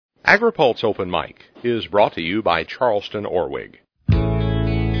AgriPulse Open Mic is brought to you by Charleston Orwig.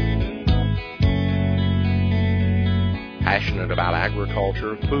 Passionate about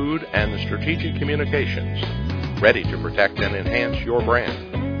agriculture, food, and strategic communications. Ready to protect and enhance your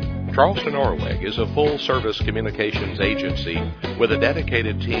brand. Charleston Orwig is a full-service communications agency with a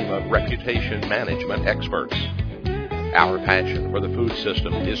dedicated team of reputation management experts. Our passion for the food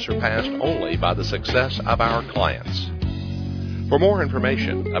system is surpassed only by the success of our clients. For more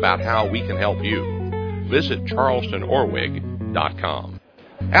information about how we can help you, visit charlestonorwig.com.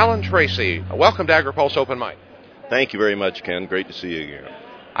 Alan Tracy, welcome to AgriPulse Open Mic. Thank you very much, Ken. Great to see you again.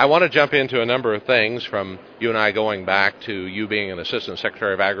 I want to jump into a number of things, from you and I going back to you being an Assistant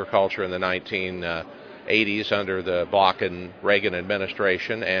Secretary of Agriculture in the 1980s under the Bloch and Reagan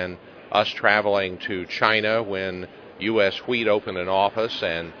administration, and us traveling to China when U.S. Wheat opened an office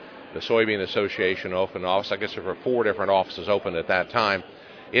and the Soybean Association opened an office. I guess there were 4 different offices open at that time.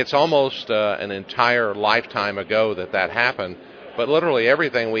 It's almost an entire lifetime ago that happened, but literally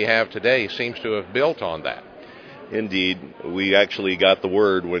everything we have today seems to have built on that. Indeed. We actually got the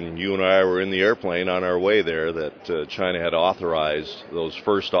word when you and I were in the airplane on our way there that China had authorized those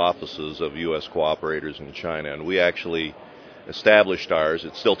first offices of U.S. cooperators in China, and we actually established ours.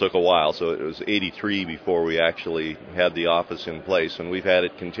 It still took a while, so it was 83 before we actually had the office in place, and we've had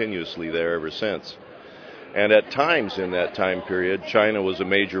it continuously there ever since. And at times in that time period, China was a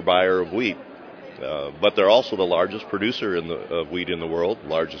major buyer of wheat, but they're also the largest producer of wheat in the world,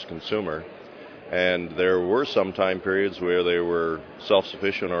 largest consumer. And there were some time periods where they were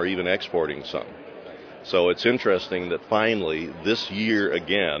self-sufficient or even exporting some. So it's interesting that finally, this year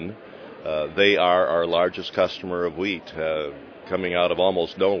again, they are our largest customer of wheat, coming out of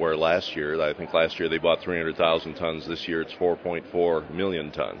almost nowhere last year. I think last year they bought 300,000 tons. This year it's 4.4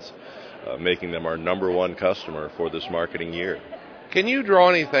 million tons, making them our number one customer for this marketing year. Can you draw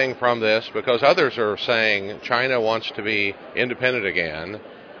anything from this? Because others are saying China wants to be independent again.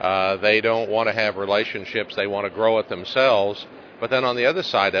 They don't want to have relationships. They want to grow it themselves. But then on the other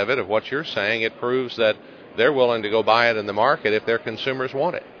side of it, of what you're saying, it proves that they're willing to go buy it in the market if their consumers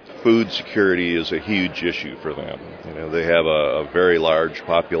want it. Food security is a huge issue for them. You know, they have a very large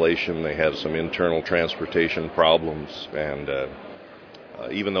population. They have some internal transportation problems, and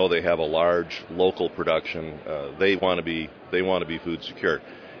even though they have a large local production, they want to be food secure.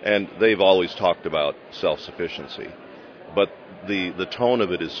 And they've always talked about self-sufficiency. But the tone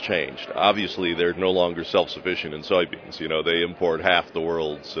of it has changed. Obviously, they're no longer self-sufficient in soybeans. You know, they import half the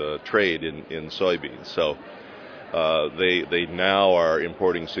world's trade in soybeans. So they now are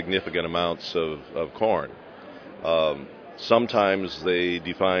importing significant amounts of corn. Sometimes they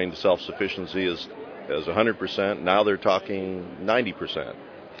defined self-sufficiency as 100%. Now they're talking 90%.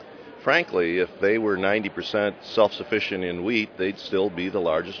 Frankly, if they were 90% self-sufficient in wheat, they'd still be the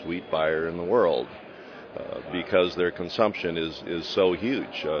largest wheat buyer in the world. Because their consumption is so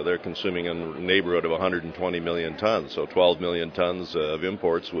huge. They're consuming in the neighborhood of 120 million tons, so 12 million tons of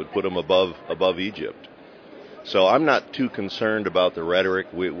imports would put them above Egypt. So I'm not too concerned about the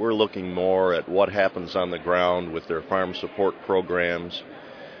rhetoric. We're looking more at what happens on the ground with their farm support programs,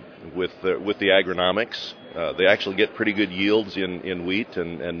 with the agronomics. They actually get pretty good yields in wheat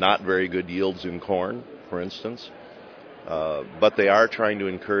and not very good yields in corn, for instance. But they are trying to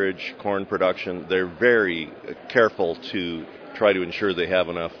encourage corn production. They're very careful to try to ensure they have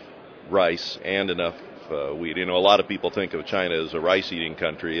enough rice and enough wheat. You know, a lot of people think of China as a rice-eating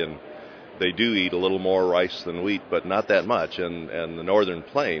country, and they do eat a little more rice than wheat, but not that much. And the northern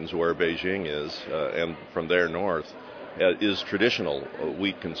plains, where Beijing is, and from there north, is traditional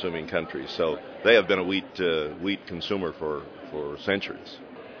wheat-consuming country. So they have been a wheat consumer for centuries.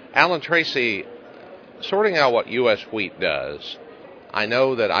 Alan Tracy, sorting out what U.S. wheat does, I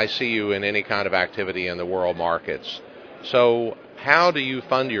know that I see you in any kind of activity in the world markets. So how do you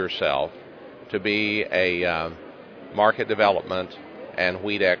fund yourself to be a market development and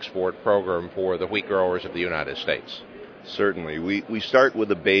wheat export program for the wheat growers of the United States? Certainly. We start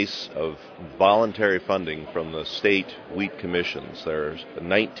with a base of voluntary funding from the state wheat commissions. There's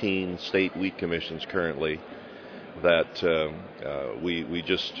 19 state wheat commissions currently that we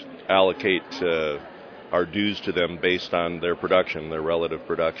just allocate our dues to them based on their production, their relative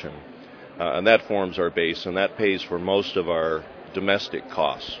production. And that forms our base, and that pays for most of our domestic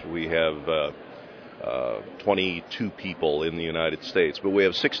costs. We have 22 people in the United States, but we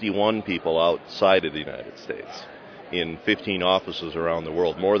have 61 people outside of the United States in 15 offices around the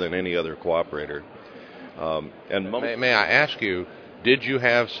world, more than any other cooperator. May I ask you, did you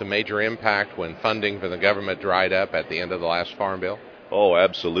have some major impact when funding from the government dried up at the end of the last Farm Bill? Oh,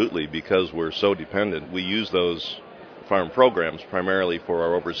 absolutely, because we're so dependent. We use those farm programs, primarily for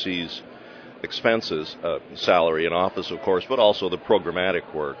our overseas expenses, salary and office, of course, but also the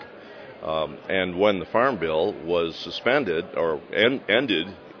programmatic work. And when the Farm Bill was suspended or ended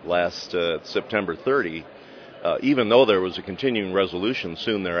last September 30, even though there was a continuing resolution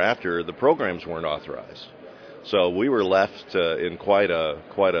soon thereafter, the programs weren't authorized. So we were left in quite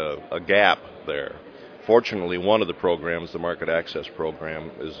a gap there. Fortunately, one of the programs, the Market Access Program,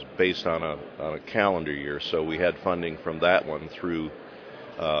 is based on a calendar year, so we had funding from that one through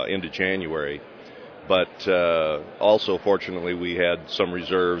into January. But also, fortunately, we had some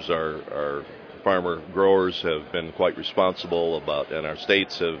reserves. Our farmer growers have been quite responsible about, and our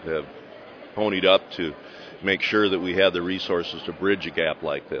states have ponied up to make sure that we had the resources to bridge a gap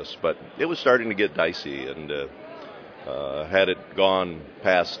like this. But it was starting to get dicey, and had it gone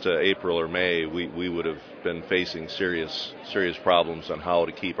past April or May, we would have been facing serious problems on how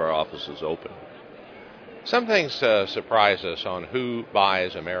to keep our offices open. Some things surprise us on who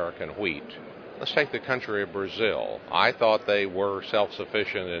buys American wheat. Let's take the country of Brazil. I thought they were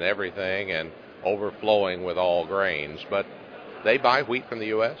self-sufficient in everything and overflowing with all grains, but they buy wheat from the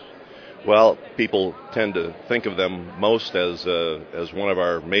U.S.? Well, people tend to think of them most as one of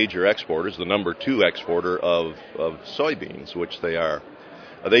our major exporters, the number 2 exporter of soybeans, which they are.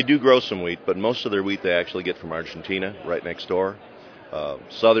 They do grow some wheat, but most of their wheat they actually get from Argentina, right next door.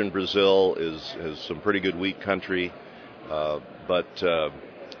 Southern Brazil is some pretty good wheat country, but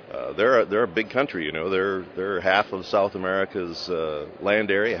they're a big country. You know, they're half of South America's land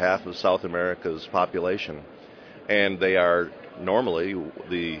area, half of South America's population, and they are normally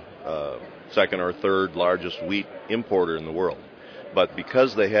the second or third largest wheat importer in the world. But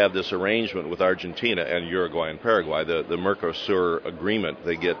because they have this arrangement with Argentina and Uruguay and Paraguay, the Mercosur agreement,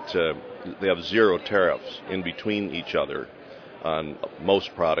 they have 0 tariffs in between each other on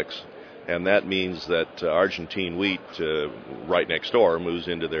most products, and that means that Argentine wheat right next door moves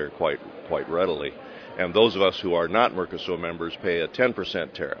into there quite readily. And those of us who are not Mercosur members pay a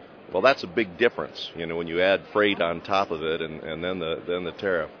 10% tariff. Well, that's a big difference, you know, when you add freight on top of it and then the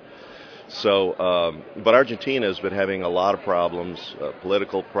tariff. So, but Argentina has been having a lot of problems,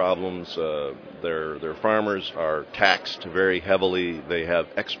 political problems. Their farmers are taxed very heavily. They have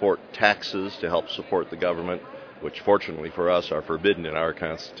export taxes to help support the government, which fortunately for us are forbidden in our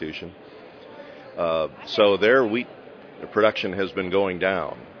Constitution. So their wheat production has been going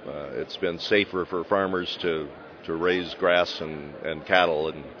down. It's been safer for farmers to raise grass and cattle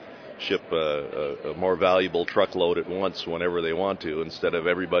and ship a more valuable truckload at once whenever they want to, instead of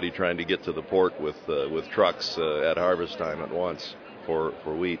everybody trying to get to the port with trucks at harvest time at once for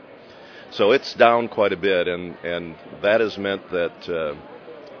wheat. So it's down quite a bit, and that has meant that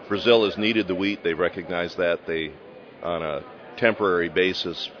Brazil has needed the wheat. They've recognized that. They, on a temporary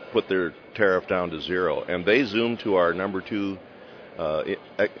basis, put their tariff down to 0, and they zoomed to our number 2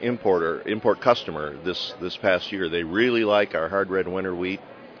 import customer this past year. They really like our hard red winter wheat.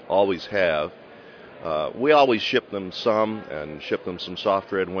 Always have. We always ship them some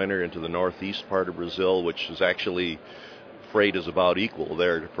soft red winter into the northeast part of Brazil, which is actually, freight is about equal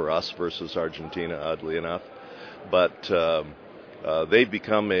there for us versus Argentina, oddly enough. But they've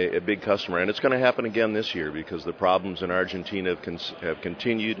become a big customer, and it's going to happen again this year because the problems in Argentina have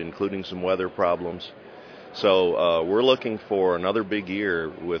continued, including some weather problems. So we're looking for another big year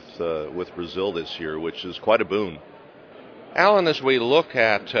with Brazil this year, which is quite a boon. Alan, as we look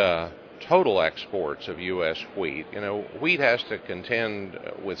at total exports of U.S. wheat, you know, wheat has to contend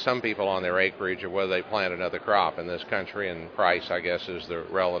with some people on their acreage of whether they plant another crop in this country, and price, I guess, is the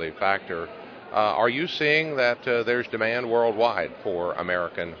relative factor. Are you seeing that there's demand worldwide for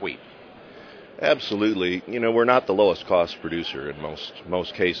American wheat? Absolutely. You know, we're not the lowest cost producer in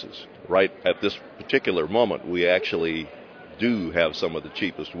most cases. Right at this particular moment, we actually do have some of the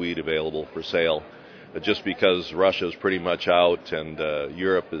cheapest wheat available for sale, just because Russia's pretty much out and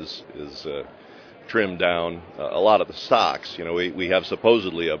Europe is trimmed down. A lot of the stocks, you know, we have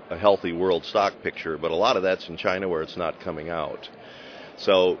supposedly a healthy world stock picture, but a lot of that's in China where it's not coming out.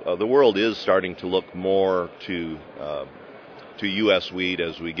 So the world is starting to look more to U.S. wheat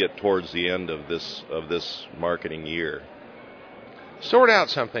as we get towards the end of this marketing year. Sort out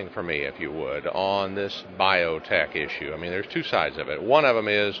something for me, if you would, on this biotech issue. I mean, there's 2 sides of it. One of them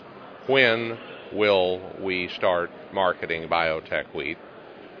is, when will we start marketing biotech wheat?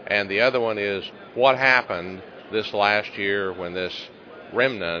 And the other one is, what happened this last year when this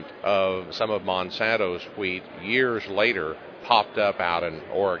remnant of some of Monsanto's wheat years later popped up out in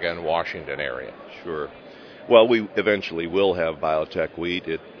Oregon, Washington area? Sure. Well, we eventually will have biotech wheat.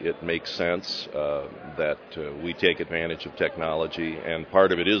 It makes sense that we take advantage of technology, and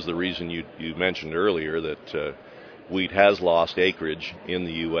part of it is the reason you mentioned earlier that wheat has lost acreage in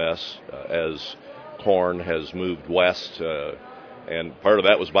the U.S. As corn has moved west, and part of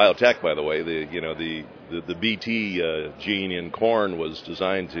that was biotech, by the way. The BT gene in corn was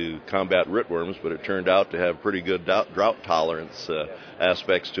designed to combat rootworms, but it turned out to have pretty good drought tolerance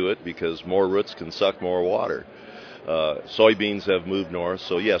aspects to it because more roots can suck more water. Soybeans have moved north,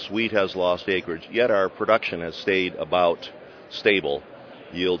 so yes, wheat has lost acreage, yet our production has stayed about stable.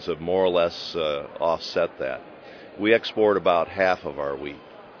 Yields have more or less offset that. We export about half of our wheat.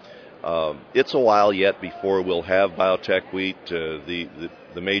 It's a while yet before we'll have biotech wheat. The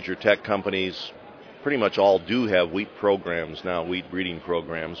major tech companies pretty much all do have wheat programs now, wheat breeding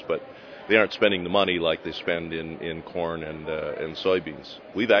programs, but they aren't spending the money like they spend in corn and soybeans.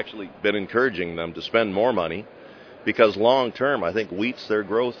 We've actually been encouraging them to spend more money because long term, I think wheat's their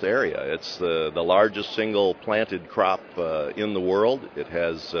growth area. It's the largest single planted crop in the world. It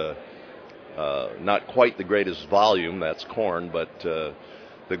has not quite the greatest volume, that's corn, but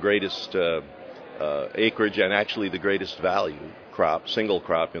the greatest acreage and actually the greatest value crop, single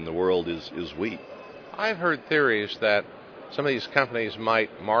crop in the world is wheat. I've heard theories that some of these companies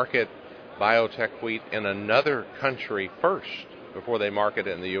might market biotech wheat in another country first before they market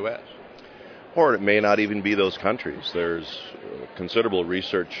it in the U.S. Or it may not even be those countries. There's considerable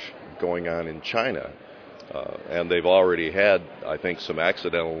research going on in China, and they've already had, I think, some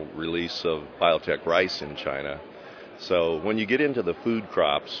accidental release of biotech rice in China. So when you get into the food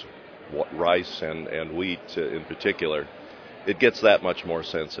crops, rice and wheat in particular, it gets that much more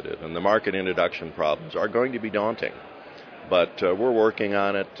sensitive, and the market introduction problems are going to be daunting. But we're working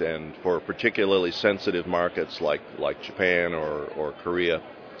on it, and for particularly sensitive markets like Japan or Korea,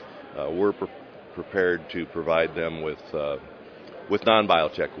 we're prepared to provide them with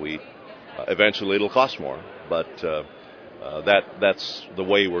non-biotech wheat. Eventually it'll cost more, but that's the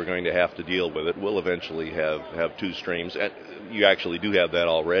way we're going to have to deal with it. We'll eventually have two streams, and you actually do have that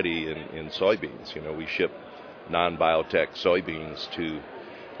already in soybeans. You know, we ship non-biotech soybeans to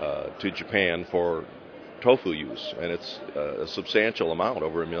Japan for tofu use, and it's a substantial amount,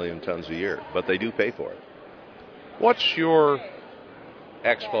 over 1 million tons a year, but they do pay for it. What's your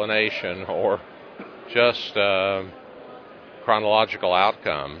explanation or just chronological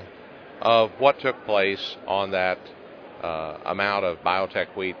outcome of what took place on that amount of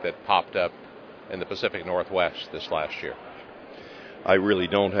biotech wheat that popped up in the Pacific Northwest this last year? I really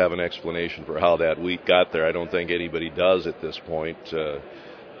don't have an explanation for how that wheat got there. I don't think anybody does at this point.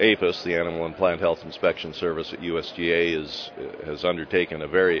 APHIS, the Animal and Plant Health Inspection Service at USDA, has undertaken a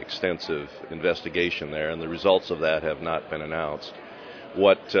very extensive investigation there, and the results of that have not been announced.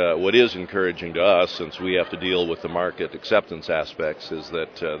 What is encouraging to us, since we have to deal with the market acceptance aspects, is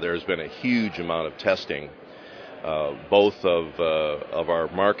that there's been a huge amount of testing, both of our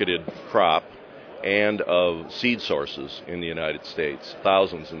marketed crop and of seed sources in the United States.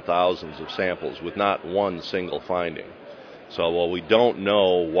 Thousands and thousands of samples with not one single finding. So while we don't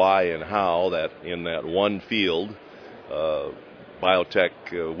know why and how that in that one field, biotech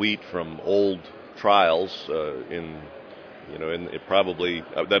wheat from old trials it probably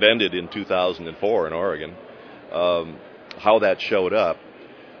that ended in 2004 in Oregon, how that showed up.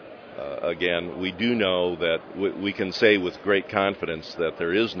 Again, we do know that we can say with great confidence that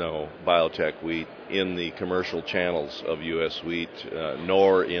there is no biotech wheat in the commercial channels of U.S. wheat,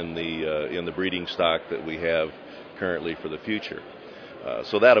 nor in the breeding stock that we have currently for the future.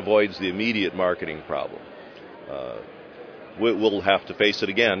 So that avoids the immediate marketing problem. We'll have to face it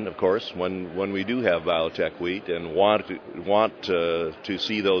again, of course, when we do have biotech wheat and want to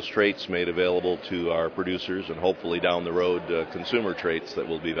see those traits made available to our producers, and hopefully down the road consumer traits that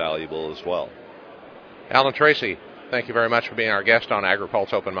will be valuable as well. Alan Tracy, thank you very much for being our guest on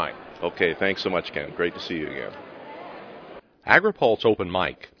AgriPulse Open Mic. Okay, thanks so much, Ken. Great to see you again. AgriPulse Open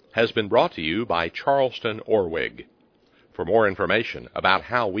Mic has been brought to you by Charleston Orwig. For more information about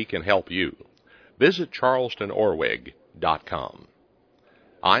how we can help you, visit charlestonorwig.com.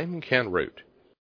 I'm Ken Root.